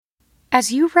As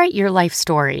you write your life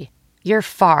story, you're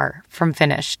far from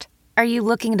finished. Are you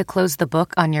looking to close the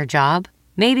book on your job?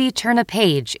 Maybe turn a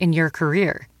page in your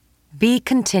career? Be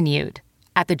continued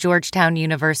at the Georgetown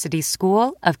University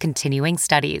School of Continuing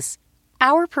Studies.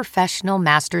 Our professional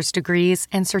master's degrees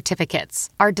and certificates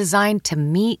are designed to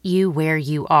meet you where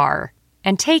you are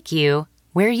and take you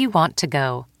where you want to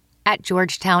go. At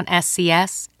Georgetown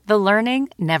SCS, the learning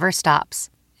never stops,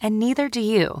 and neither do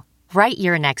you. Write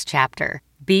your next chapter.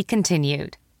 Be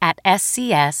continued at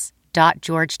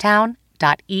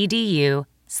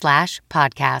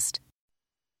scs.georgetown.edu/podcast.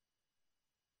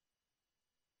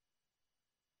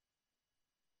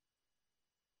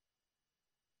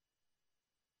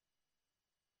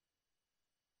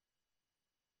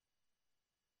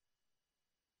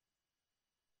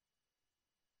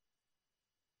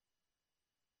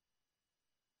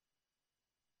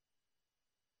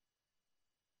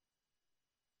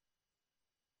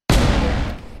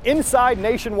 Inside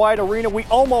Nationwide Arena, we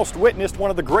almost witnessed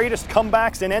one of the greatest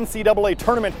comebacks in NCAA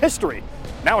tournament history.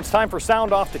 Now it's time for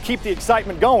Sound Off to keep the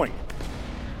excitement going.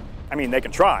 I mean, they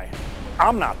can try.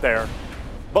 I'm not there,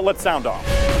 but let's sound off.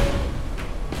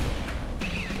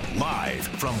 Live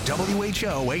from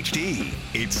WHO HD,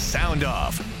 it's Sound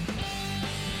Off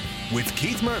with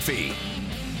Keith Murphy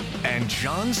and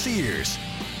John Sears,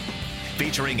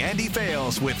 featuring Andy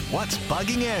Fales with What's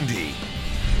Bugging Andy.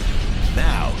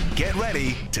 Now, get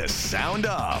ready to sound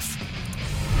off.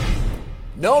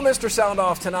 No Mr. Sound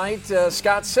Off tonight.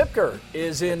 Scott Sipker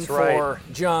is in for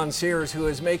John Sears, who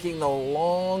is making the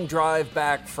long drive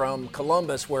back from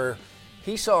Columbus, where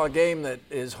he saw a game that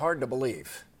is hard to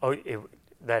believe. Oh,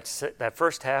 that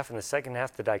first half and the second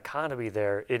half, the dichotomy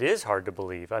there, it is hard to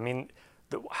believe. I mean,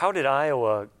 how did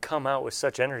Iowa come out with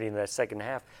such energy in that second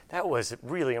half? That was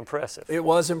really impressive. It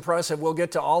was impressive. We'll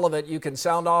get to all of it. You can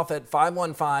sound off at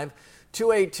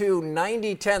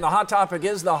 515-282-9010. The hot topic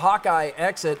is the Hawkeye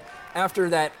exit after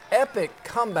that epic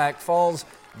comeback falls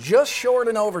just short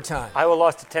in overtime. Iowa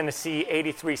lost to Tennessee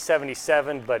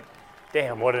 83-77, but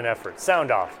damn, what an effort. Sound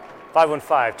off.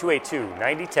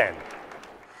 515-282-9010.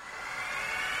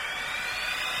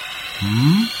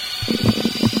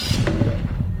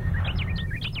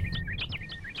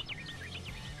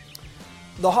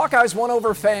 The Hawkeyes won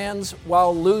over fans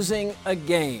while losing a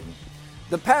game.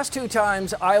 The past two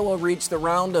times Iowa reached the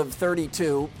round of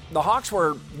 32, the Hawks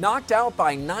were knocked out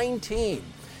by 19.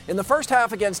 In the first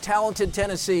half against talented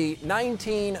Tennessee,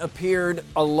 19 appeared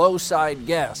a low side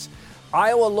guess.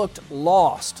 Iowa looked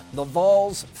lost. The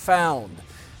Vols found.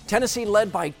 Tennessee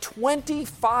led by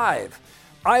 25.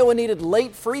 Iowa needed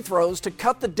late free throws to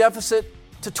cut the deficit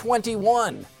to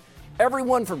 21.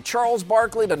 Everyone from Charles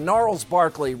Barkley to Gnarls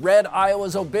Barkley read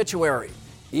Iowa's obituary.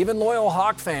 Even loyal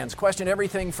Hawk fans questioned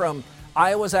everything from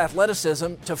Iowa's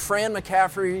athleticism to Fran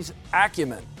McCaffery's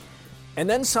acumen. And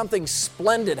then something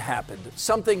splendid happened,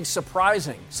 something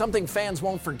surprising, something fans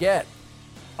won't forget.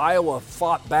 Iowa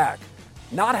fought back.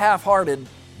 Not half-hearted,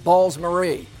 Balls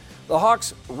Marie. The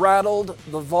Hawks rattled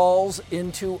the Vols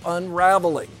into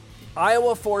unraveling.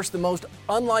 Iowa forced the most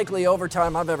unlikely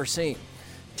overtime I've ever seen.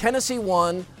 Tennessee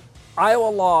won, Iowa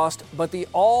lost, but the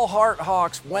all-heart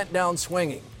Hawks went down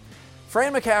swinging.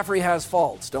 Fran McCaffery has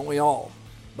faults, don't we all?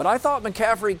 But I thought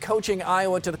McCaffery coaching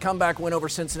Iowa to the comeback win over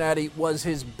Cincinnati was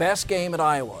his best game at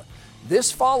Iowa.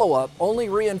 This follow-up only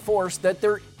reinforced that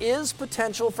there is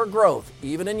potential for growth,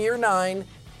 even in year 9,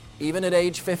 even at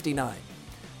age 59.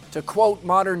 To quote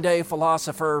modern-day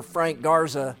philosopher Frank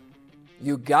Garza,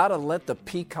 you gotta let the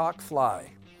peacock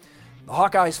fly. The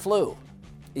Hawkeyes flew,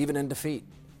 even in defeat.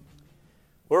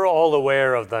 We're all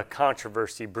aware of the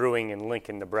controversy brewing in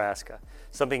Lincoln, Nebraska.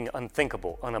 Something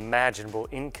unthinkable, unimaginable,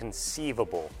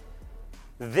 inconceivable.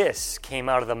 This came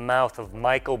out of the mouth of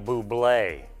Michael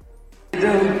Bublé.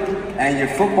 And your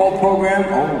football program,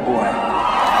 oh boy.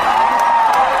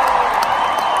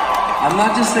 I'm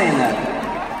not just saying that.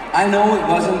 I know it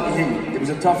was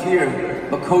a tough year,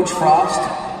 but Coach Frost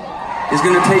is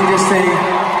going to take this thing,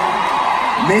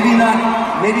 maybe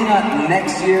not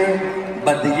next year,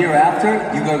 but the year after,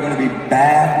 you are going to be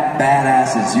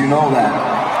badasses. You know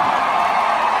that.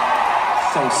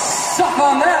 So suck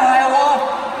on that,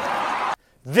 Iowa!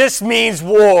 This means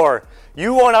war.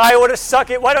 You want Iowa to suck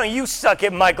it? Why don't you suck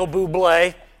it, Michael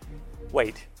Bublé?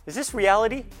 Wait, is this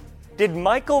reality? Did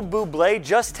Michael Bublé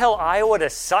just tell Iowa to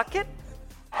suck it?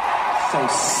 So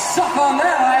suck on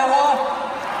that,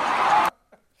 Iowa!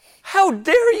 How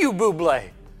dare you, Bublé?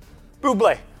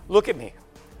 Bublé, look at me.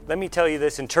 Let me tell you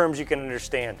this in terms you can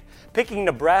understand. Picking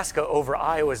Nebraska over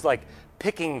Iowa is like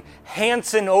picking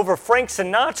Hanson over Frank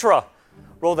Sinatra.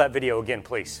 Roll that video again,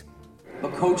 please.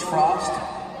 But Coach Frost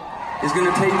is going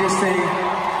to take this thing,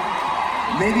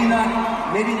 maybe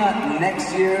not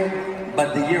next year,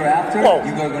 but the year after, Whoa.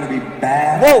 you are going to be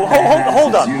bad.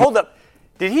 Hold up.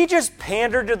 Did he just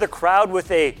pander to the crowd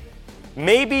with a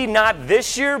maybe not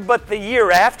this year, but the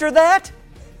year after that?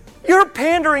 Your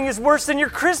pandering is worse than your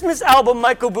Christmas album,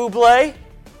 Michael Bublé.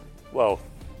 Whoa.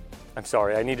 I'm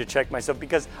sorry, I need to check myself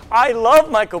because I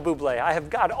love Michael Bublé. I have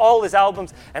got all his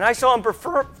albums, and I saw him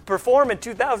perform in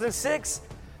 2006.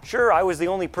 Sure, I was the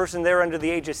only person there under the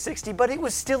age of 60, but it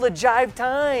was still a jive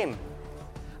time.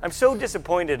 I'm so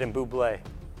disappointed in Bublé.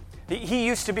 He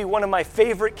used to be one of my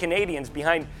favorite Canadians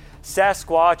behind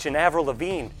Sasquatch and Avril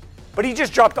Lavigne, but he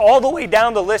just dropped all the way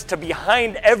down the list to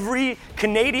behind every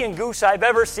Canadian goose I've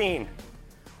ever seen.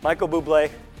 Michael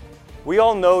Bublé, we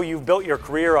all know you've built your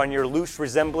career on your loose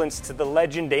resemblance to the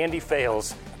legend Andy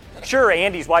Fales. Sure,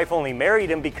 Andy's wife only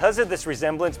married him because of this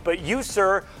resemblance, but you,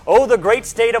 sir, owe the great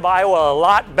state of Iowa a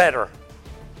lot better.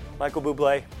 Michael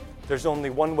Bublé, there's only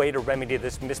one way to remedy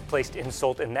this misplaced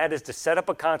insult, and that is to set up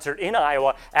a concert in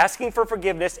Iowa asking for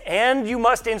forgiveness, and you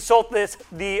must insult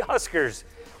the Huskers,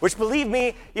 which, believe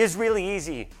me, is really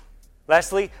easy.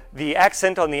 Lastly, the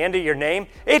accent on the end of your name,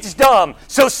 it's dumb,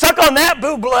 so suck on that,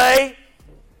 Bublé!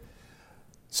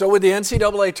 So with the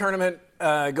NCAA tournament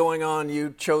going on,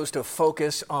 you chose to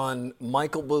focus on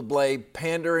Michael Bublé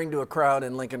pandering to a crowd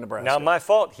in Lincoln, Nebraska. Not my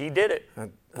fault. He did it.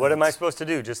 What am I supposed to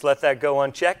do? Just let that go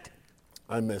unchecked?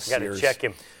 I miss Got to check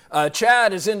him.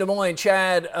 Chad is in Des Moines.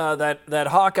 Chad, that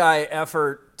Hawkeye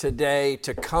effort today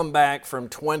to come back from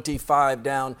 25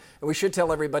 down, and we should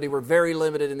tell everybody we're very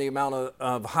limited in the amount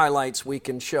of highlights we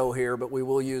can show here, but we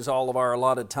will use all of our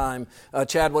allotted time.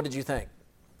 Chad, what did you think?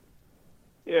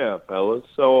 Yeah, fellas.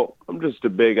 So I'm just a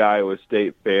big Iowa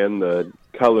State fan. The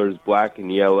colors black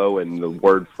and yellow, and the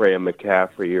word Fran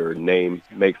McCaffrey or name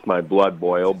makes my blood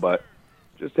boil. But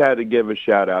just had to give a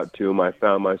shout out to them. I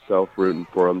found myself rooting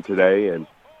for them today, and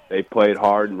they played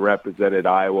hard and represented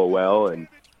Iowa well. And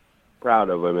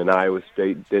proud of them. And Iowa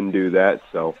State didn't do that,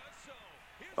 so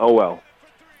oh well.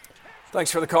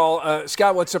 Thanks for the call.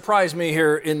 Scott, what surprised me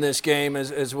here in this game,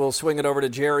 as we'll swing it over to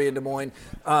Jerry in Des Moines,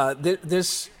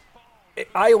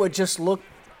 Iowa just looked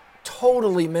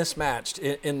totally mismatched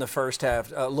in the first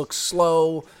half. Looked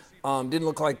slow. Didn't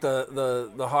look like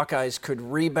the Hawkeyes could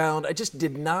rebound. I just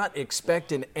did not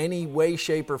expect in any way,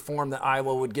 shape, or form that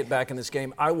Iowa would get back in this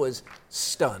game. I was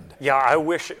stunned. Yeah,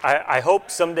 I hope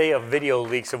someday a video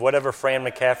leaks of whatever Fran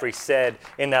McCaffrey said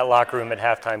in that locker room at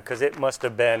halftime, because it must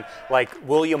have been like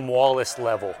William Wallace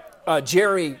level.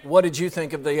 Jerry, what did you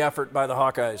think of the effort by the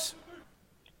Hawkeyes?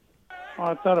 Well,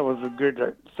 I thought it was a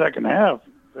good second half.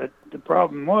 But the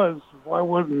problem was, why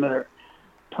wasn't there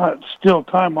still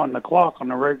time on the clock on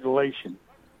the regulation?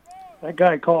 That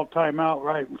guy called timeout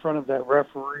right in front of that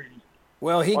referee.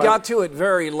 Well, he got to it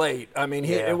very late. I mean,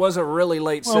 it was a really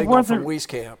late signal from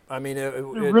Wieskamp. I mean, it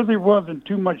really wasn't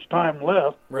too much time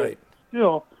left. Right.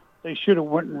 Still, they should have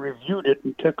went and reviewed it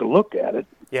and took a look at it.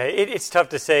 Yeah, it's tough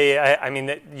to say. I mean,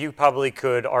 you probably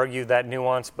could argue that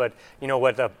nuance, but you know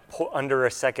what? Under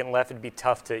a second left, it'd be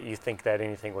tough you think that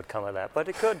anything would come of that, but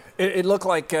it could. It looked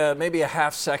like maybe a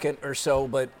half second or so,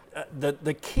 but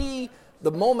the key,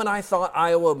 the moment I thought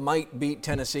Iowa might beat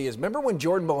Tennessee is, remember when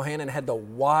Jordan Bohannon had the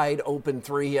wide open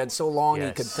three? He had so long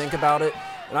he could think about it.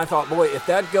 And I thought, boy, if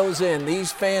that goes in,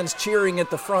 these fans cheering at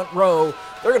the front row,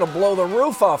 they're going to blow the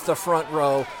roof off the front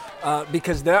row.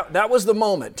 Because that was the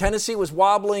moment. Tennessee was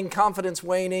wobbling, confidence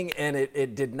waning, and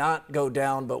it did not go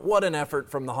down. But what an effort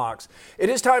from the Hawks.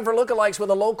 It is time for lookalikes with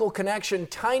a local connection.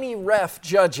 Tiny Ref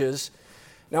judges.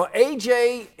 Now,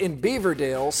 AJ in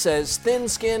Beaverdale says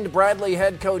thin-skinned Bradley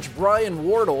head coach Brian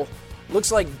Wardle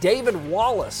looks like David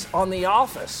Wallace on The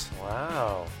Office.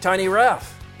 Wow. Tiny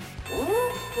Ref.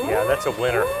 Yeah, that's a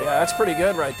winner. Yeah, that's pretty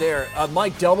good right there.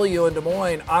 Mike W. in Des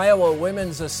Moines, Iowa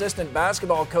women's assistant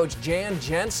basketball coach Jan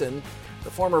Jensen,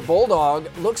 the former Bulldog,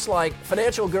 looks like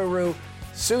financial guru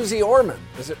Susie Orman.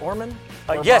 Is it Orman?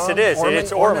 Yes, it is.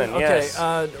 It's Orman, yes.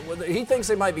 Okay, he thinks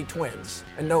they might be twins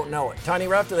and don't know it. Tiny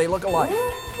Ref, do they look alike?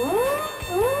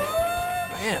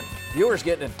 Man, viewers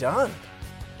getting it done.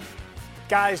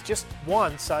 Guys, just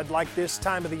once, I'd like this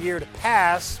time of the year to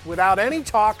pass without any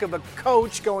talk of a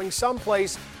coach going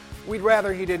someplace we'd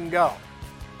rather he didn't go.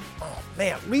 Oh,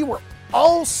 man, we were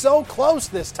oh so close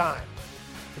this time.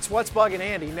 It's What's Bugging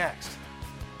Andy next.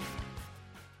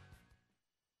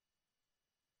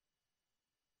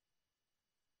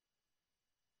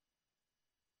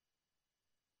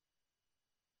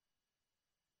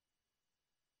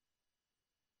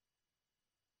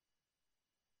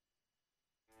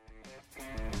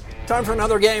 Time for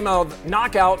another game of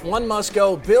Knockout. One must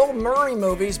go. Bill Murray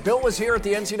movies. Bill was here at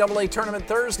the NCAA tournament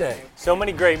Thursday. So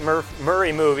many great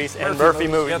Murray movies and Murphy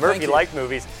movies. Yeah, Murphy-like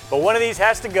movies. But one of these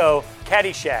has to go.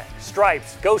 Caddyshack,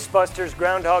 Stripes, Ghostbusters,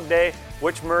 Groundhog Day.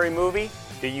 Which Murray movie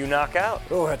do you knock out?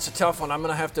 Oh, that's a tough one. I'm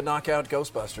going to have to knock out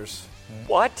Ghostbusters.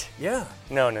 What? Yeah.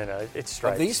 No. It's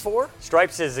Stripes. Of these four?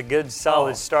 Stripes is a good,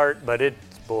 solid start, but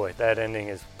boy, that ending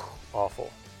is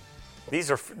awful.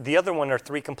 The other one are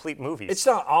 3 complete movies. It's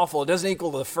not awful. It doesn't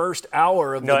equal the first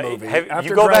hour of the movie. After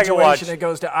you go graduation, back and watch, it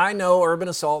goes to I Know, Urban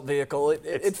Assault Vehicle.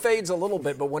 It fades a little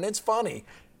bit, but when it's funny,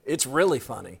 it's really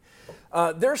funny.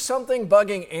 There's something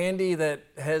bugging Andy that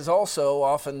has also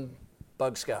often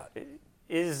bugged Scott.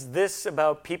 Is this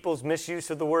about people's misuse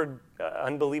of the word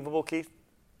unbelievable, Keith?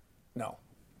 No.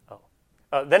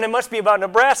 Oh. Then it must be about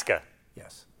Nebraska.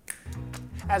 Yes.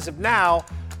 As of now,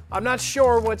 I'm not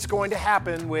sure what's going to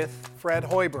happen with Fred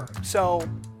Hoiberg, so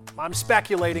I'm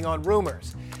speculating on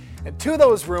rumors. And to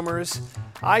those rumors,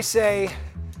 I say,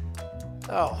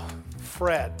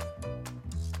 Fred,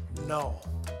 no,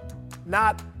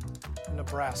 not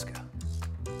Nebraska.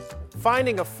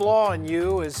 Finding a flaw in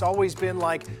you has always been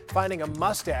like finding a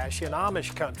mustache in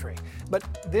Amish country, but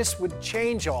this would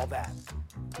change all that.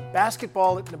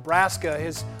 Basketball at Nebraska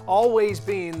has always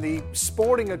been the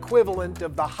sporting equivalent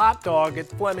of the hot dog at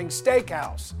Fleming's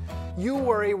Steakhouse. You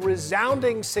were a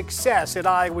resounding success at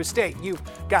Iowa State. You've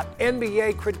got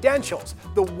NBA credentials.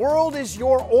 The world is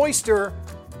your oyster,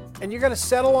 and you're going to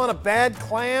settle on a bad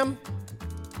clam?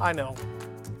 I know.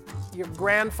 Your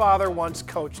grandfather once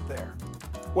coached there.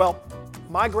 Well,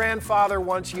 my grandfather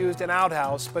once used an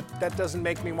outhouse, but that doesn't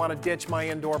make me want to ditch my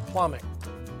indoor plumbing.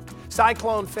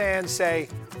 Cyclone fans say,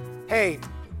 hey,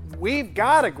 we've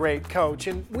got a great coach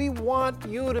and we want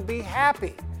you to be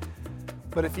happy.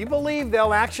 But if you believe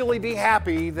they'll actually be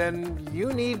happy, then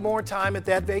you need more time at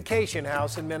that vacation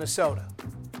house in Minnesota.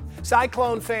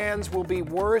 Cyclone fans will be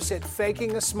worse at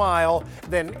faking a smile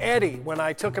than Eddie when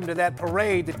I took him to that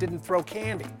parade that didn't throw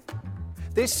candy.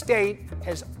 This state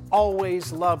has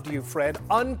always loved you, Fred,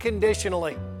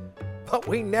 unconditionally. But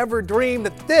we never dreamed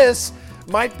that this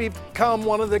might become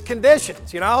one of the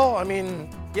conditions, you know? I mean,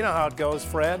 you know how it goes,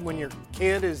 Fred. When your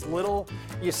kid is little,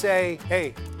 you say,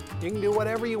 hey, you can do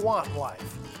whatever you want in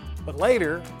life. But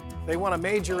later, they want to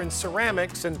major in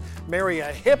ceramics and marry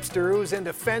a hipster who's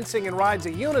into fencing and rides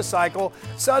a unicycle.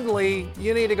 Suddenly,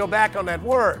 you need to go back on that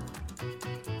word.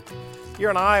 You're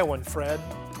an Iowan, Fred.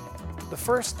 The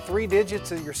first 3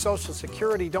 digits of your Social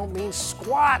Security don't mean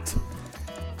squat.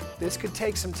 This could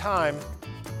take some time.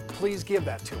 Please give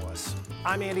that to us.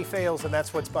 I'm Andy Fales, and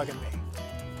that's what's bugging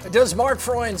me. Does Mark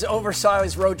Freund's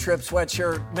oversized road trip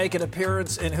sweatshirt make an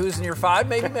appearance in Who's in Your Five?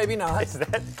 Maybe, maybe not.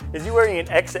 Is he wearing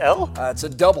an XL? It's a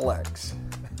double X.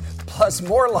 Plus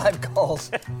more live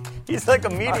calls. He's like a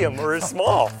medium or a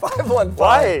small. 515.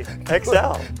 Why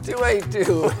XL?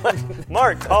 282.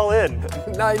 Mark, call in.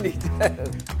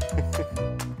 9010.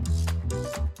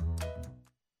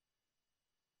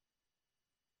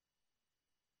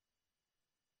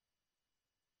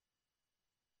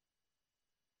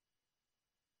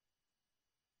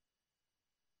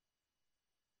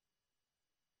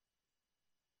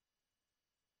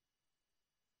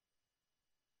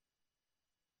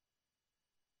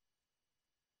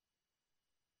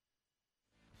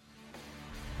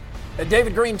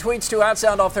 David Green tweets to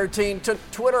 @SoundOff13. Took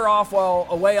Twitter off while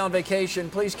away on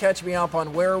vacation. Please catch me up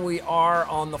on where we are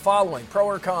on the following. Pro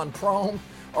or con prom?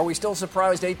 Are we still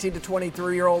surprised 18 to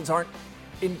 23-year-olds aren't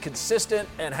inconsistent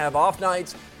and have off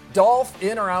nights? Dolph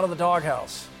in or out of the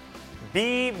doghouse?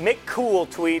 B. McCool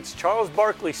tweets, Charles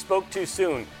Barkley spoke too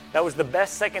soon. That was the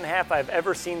best second half I've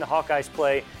ever seen the Hawkeyes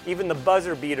play. Even the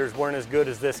buzzer beaters weren't as good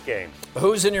as this game.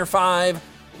 Who's in your 5?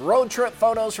 Road trip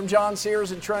photos from John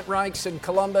Sears and Trent Reichs in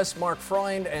Columbus, Mark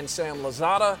Freund and Sam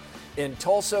Lazada in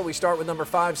Tulsa. We start with number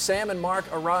 5. Sam and Mark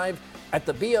arrive at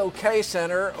the BOK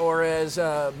Center, or as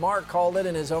Mark called it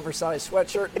in his oversized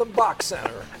sweatshirt, the Box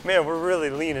Center. Man, we're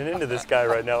really leaning into this guy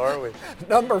right now, aren't we?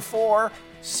 Number 4,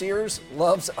 Sears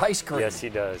loves ice cream. Yes, he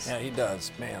does. Yeah, he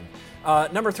does, man.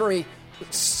 Number 3,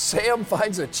 Sam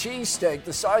finds a cheesesteak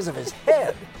the size of his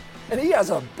head. And he has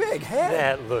a big head.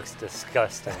 That looks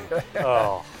disgusting.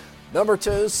 Oh. Number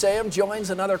 2, Sam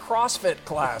joins another CrossFit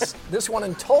class, this one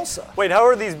in Tulsa. Wait, how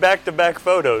are these back-to-back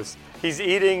photos? He's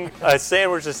eating a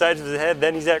sandwich the size of his head,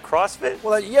 then he's at CrossFit?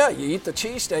 Well, yeah, you eat the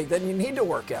cheesesteak, then you need to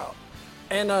work out.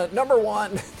 And number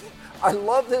 1, I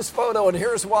love this photo, and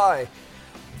here's why.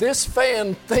 This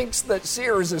fan thinks that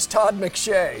Sears is Todd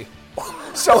McShay.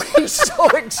 So he's so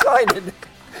excited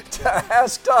to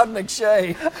ask Todd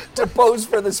McShay to pose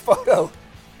for this photo.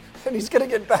 And he's going to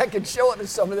get back and show it to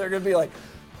somebody. They're going to be like,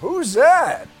 Who's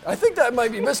that? I think that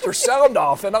might be Mr.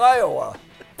 Soundoff in Iowa.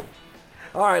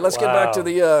 All right, let's get back to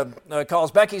the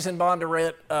calls. Becky's in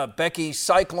Bondurant. Becky,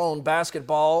 Cyclone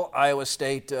basketball. Iowa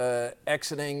State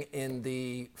exiting in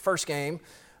the first game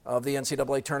of the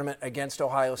NCAA tournament against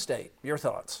Ohio State. Your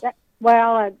thoughts?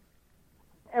 Well, it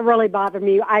really bothered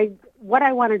me. What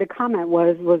I wanted to comment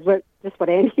was what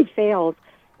Andy Fales.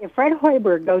 If Fred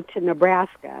Hoiberg goes to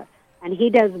Nebraska and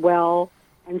he does well,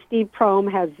 and Steve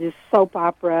Prohm has this soap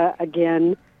opera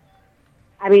again,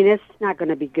 I mean, it's not going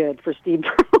to be good for Steve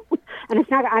Prohm. And it's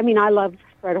not, I mean, I love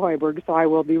Fred Hoiberg, so I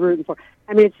will be rooting for him.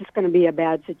 I mean, it's just going to be a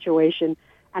bad situation.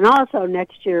 And also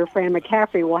next year, Fran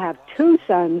McCaffrey will have two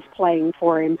sons playing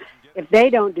for him. If they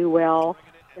don't do well,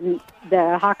 then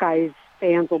the Hawkeyes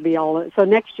fans will be all. So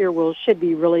next year should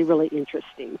be really, really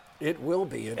interesting. It will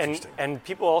be interesting. And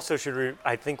people also should,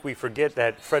 I think we forget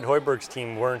that Fred Hoiberg's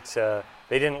team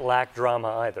they didn't lack drama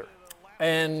either.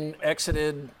 And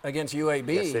exited against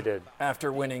UAB yes, they did.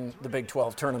 After winning the Big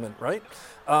 12 tournament, right?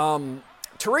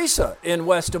 Teresa in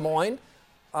West Des Moines.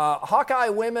 Hawkeye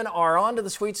women are on to the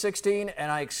Sweet 16,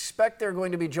 and I expect they're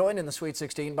going to be joined in the Sweet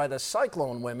 16 by the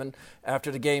Cyclone women after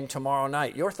the game tomorrow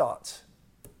night. Your thoughts?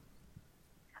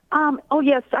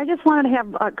 Yes, I just wanted to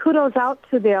have kudos out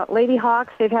to the Lady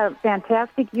Hawks. They've had a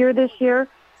fantastic year this year,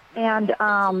 and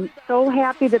so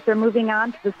happy that they're moving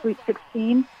on to the Sweet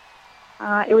 16.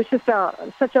 It was just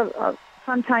such a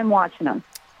fun time watching them.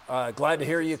 Glad to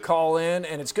hear you call in,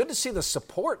 and it's good to see the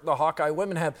support the Hawkeye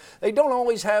women have. They don't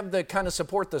always have the kind of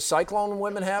support the Cyclone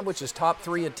women have, which is top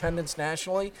 3 attendance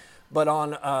nationally. But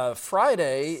on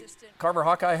Friday, Carver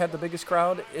Hawkeye had the biggest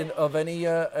crowd of any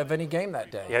game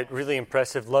that day. Yeah, really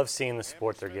impressive. Love seeing the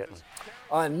support they're getting.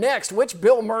 Next, which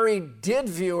Bill Murray did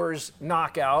viewers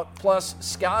knock out? Plus,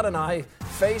 Scott and I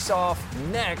face off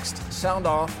next. Sound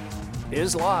Off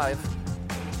is live.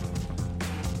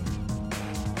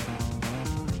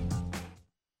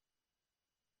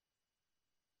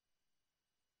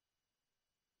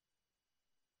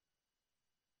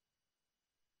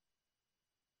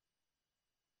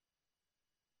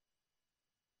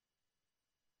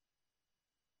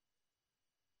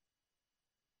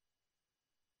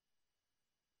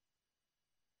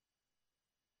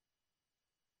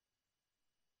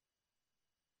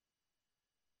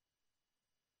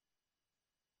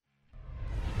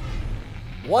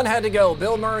 One had to go.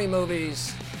 Bill Murray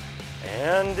movies.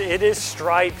 And it is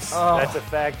Stripes. Oh. That's a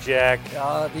fact, Jack.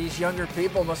 These younger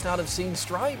people must not have seen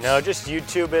Stripes. No, just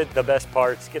YouTube it, the best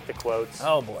parts, get the quotes.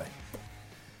 Oh, boy.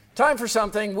 Time for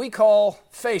something we call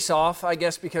Face Off, I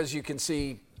guess because you can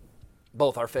see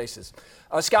both our faces.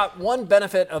 Scott, one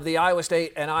benefit of the Iowa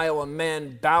State and Iowa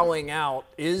men bowing out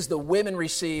is the women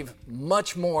receive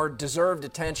much more deserved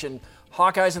attention.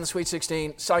 Hawkeyes in the Sweet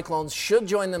 16, Cyclones should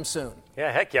join them soon.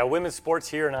 Yeah, heck yeah. Women's sports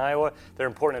here in Iowa, they're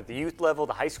important at the youth level,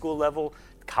 the high school level,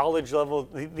 college level.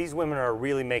 These women are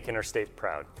really making our state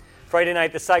proud. Friday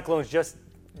night, the Cyclones just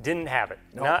didn't have it.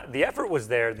 Nope. The effort was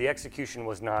there, the execution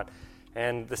was not,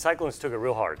 and the Cyclones took it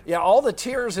real hard. Yeah, all the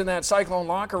tears in that Cyclone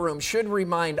locker room should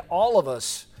remind all of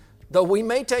us, though we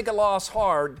may take a loss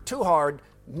too hard,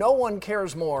 no one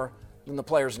cares more than the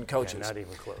players and coaches. Yeah, not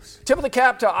even close. Tip of the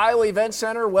cap to Iowa Event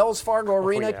Center, Wells Fargo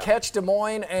Arena, Catch Des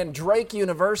Moines, and Drake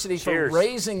University for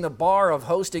raising the bar of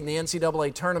hosting the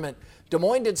NCAA tournament. Des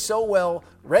Moines did so well,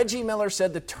 Reggie Miller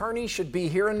said the tourney should be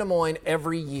here in Des Moines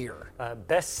every year.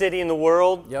 Best city in the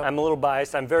world. Yep. I'm a little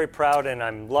biased. I'm very proud, and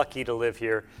I'm lucky to live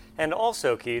here. And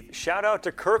also, Keith, shout out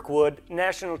to Kirkwood,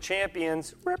 national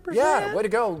champions. Represent. Yeah, way to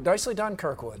go. Nicely done,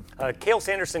 Kirkwood. Cale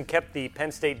Sanderson kept the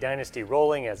Penn State dynasty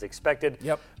rolling as expected.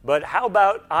 Yep. But how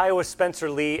about Iowa's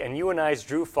Spencer Lee and UNI's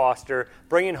Drew Foster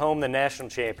bringing home the national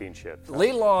championship?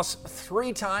 Lee lost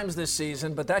 3 times this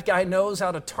season, but that guy knows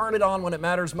how to turn it on when it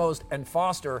matters most. And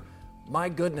Foster, my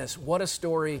goodness, what a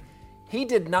story. He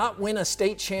did not win a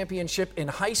state championship in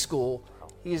high school.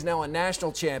 He is now a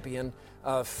national champion.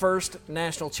 First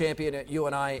national champion at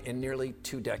UNI in nearly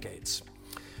 2 decades.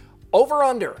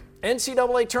 Over-under.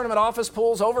 NCAA tournament office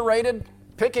pools overrated,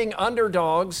 picking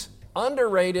underdogs,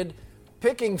 underrated,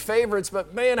 picking favorites,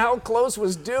 but man, how close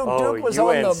was Duke? Duke was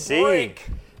UNC. on the brink.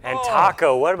 And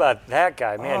Taco, what about that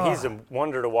guy? Man, he's a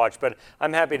wonder to watch. But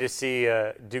I'm happy to see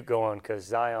Duke go on because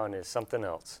Zion is something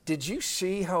else. Did you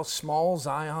see how small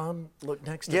Zion looked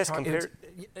next to Taco? Compared.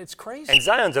 It's crazy. And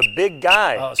Zion's a big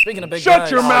guy. Speaking of big guys.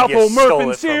 Shut your mouth, old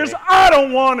Murphin Sears. I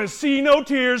don't want to see no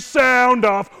tears. Sound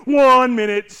off. 1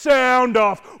 minute. Sound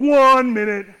off. 1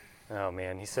 minute. Oh,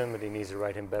 man, somebody needs to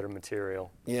write him better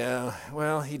material. Yeah,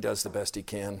 well, he does the best he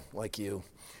can, like you.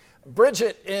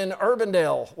 Bridget in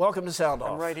Urbandale, welcome to Sound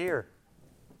Off. I'm right here.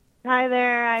 Hi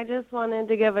there. I just wanted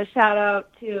to give a shout out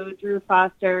to Drew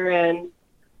Foster and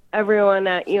everyone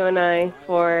at UNI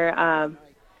for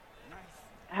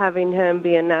having him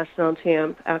be a national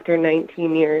champ after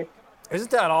 19 years.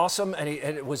 Isn't that awesome? And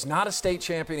it was not a state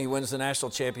champion. He wins the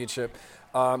national championship.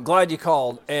 I'm glad you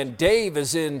called. And Dave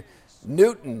is in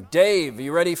Newton. Dave, are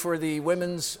you ready for the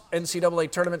women's NCAA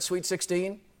tournament Sweet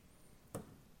 16?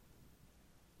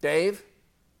 Dave?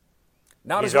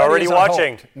 He's already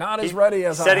watching. Not as ready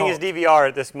as I hoped. Setting his DVR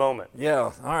at this moment.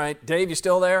 Yeah. All right. Dave, you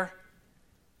still there?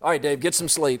 All right, Dave, get some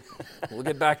sleep. We'll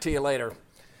get back to you later.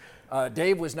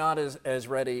 Dave was not as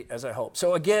ready as I hoped.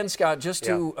 So, again, Scott, just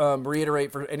to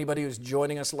reiterate for anybody who's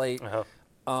joining us late,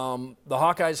 the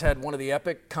Hawkeyes had one of the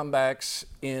epic comebacks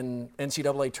in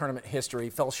NCAA tournament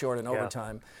history, fell short in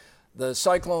overtime. The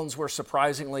Cyclones were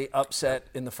surprisingly upset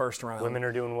in the first round. Women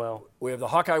are doing well. We have the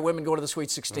Hawkeye women go to the Sweet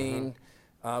 16.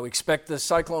 We expect the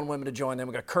Cyclone women to join them.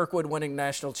 We've got Kirkwood winning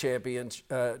national championship.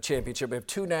 We have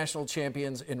 2 national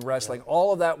champions in wrestling.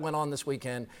 All of that went on this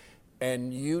weekend.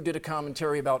 And you did a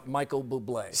commentary about Michael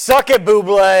Bublé. Suck it,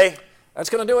 Bublé!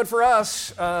 That's going to do it for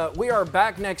us. We are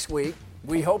back next week.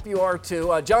 We hope you are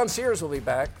too. John Sears will be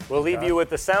back. We'll leave you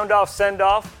with the Sound Off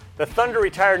Send-Off, the Thunder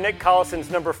retired Nick Collison's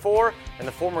number 4, and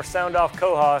the former Sound Off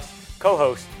co-host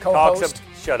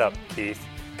shut up, Keith.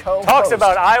 Talks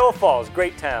about Iowa Falls,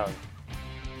 great town.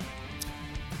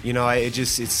 You know, it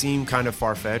seemed kind of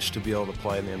far-fetched to be able to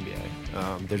play in the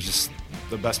NBA. There's just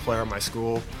the best player at my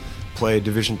school played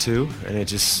Division II, and it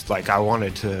just like I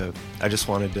just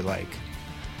wanted to like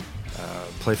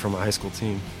play for my high school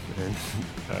team. And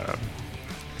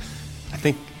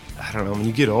I don't know, when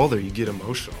you get older, you get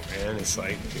emotional, man. It's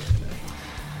like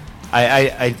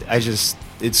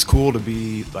it's cool to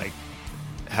be like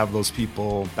have those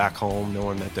people back home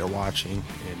knowing that they're watching,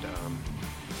 and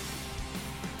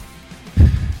it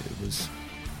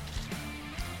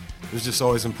was just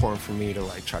always important for me to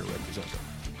like try to represent them.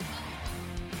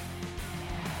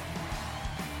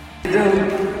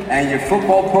 And your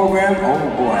football program, oh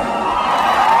boy.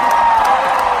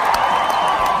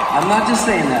 I'm not just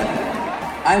saying that.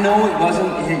 I know it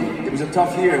was a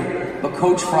tough year, but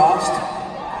Coach Frost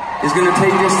is going to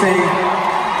take this thing,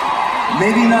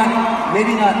 maybe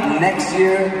not next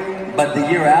year, but the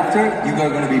year after, you are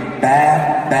going to be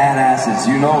badasses.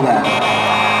 You know that.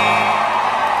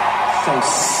 So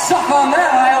suck on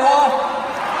that, Iowa!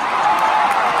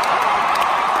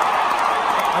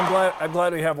 I'm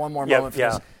glad we have one more moment for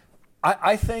this.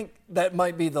 I think that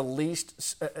might be the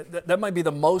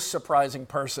most surprising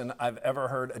person I've ever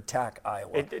heard attack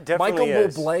Iowa. It definitely Michael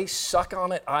is. Bublé, suck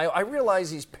on it, Iowa. I realize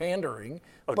he's pandering,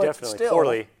 but definitely still.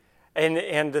 Poorly.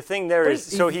 And the thing there is,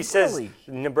 so he says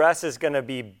Nebraska's going to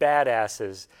be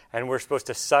badasses, and we're supposed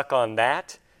to suck on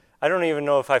that. I don't even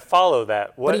know if I follow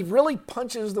that. What? But he really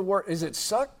punches the word. Is it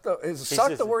suck? Is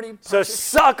suck the word he punches? So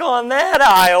suck on that,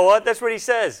 Iowa. That's what he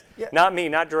says. Yeah. Not me,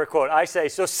 not direct quote. I say,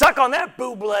 so suck on that,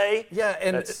 Bublé. Yeah,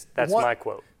 and that's my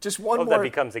quote. Just one more. That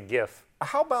becomes a GIF.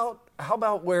 How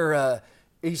about where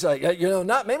he's like,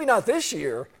 maybe not this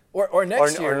year or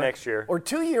next year. Or next year. Or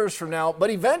 2 years from now,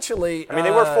 but eventually. I mean, they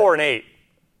were 4-8.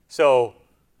 So,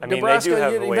 I mean, Nebraska, they do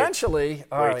have eventually.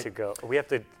 way to go. We have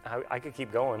to. I could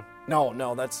keep going.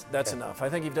 No, that's enough. I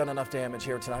think you've done enough damage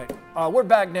here tonight. We're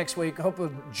back next week. Hope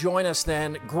you'll join us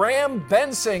then. Graham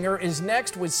Bensinger is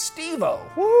next with Steve-O.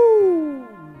 Woo!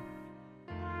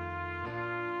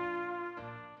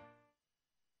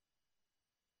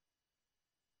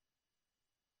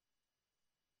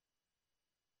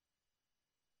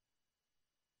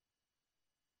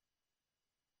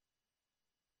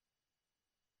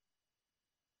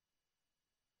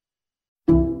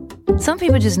 Some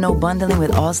people just know bundling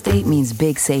with Allstate means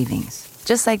big savings.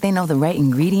 Just like they know the right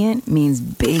ingredient means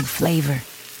big flavor.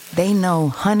 They know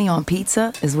honey on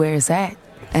pizza is where it's at.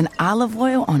 And olive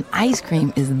oil on ice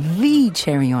cream is the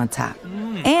cherry on top.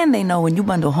 And they know when you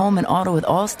bundle home and auto with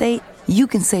Allstate, you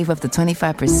can save up to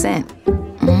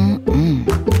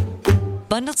 25%.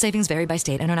 Bundled savings vary by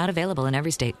state and are not available in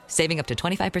every state. Saving up to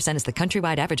 25% is the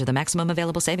countrywide average of the maximum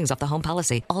available savings off the home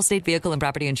policy. Allstate Vehicle and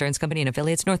Property Insurance Company and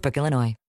affiliates, Northbrook, Illinois.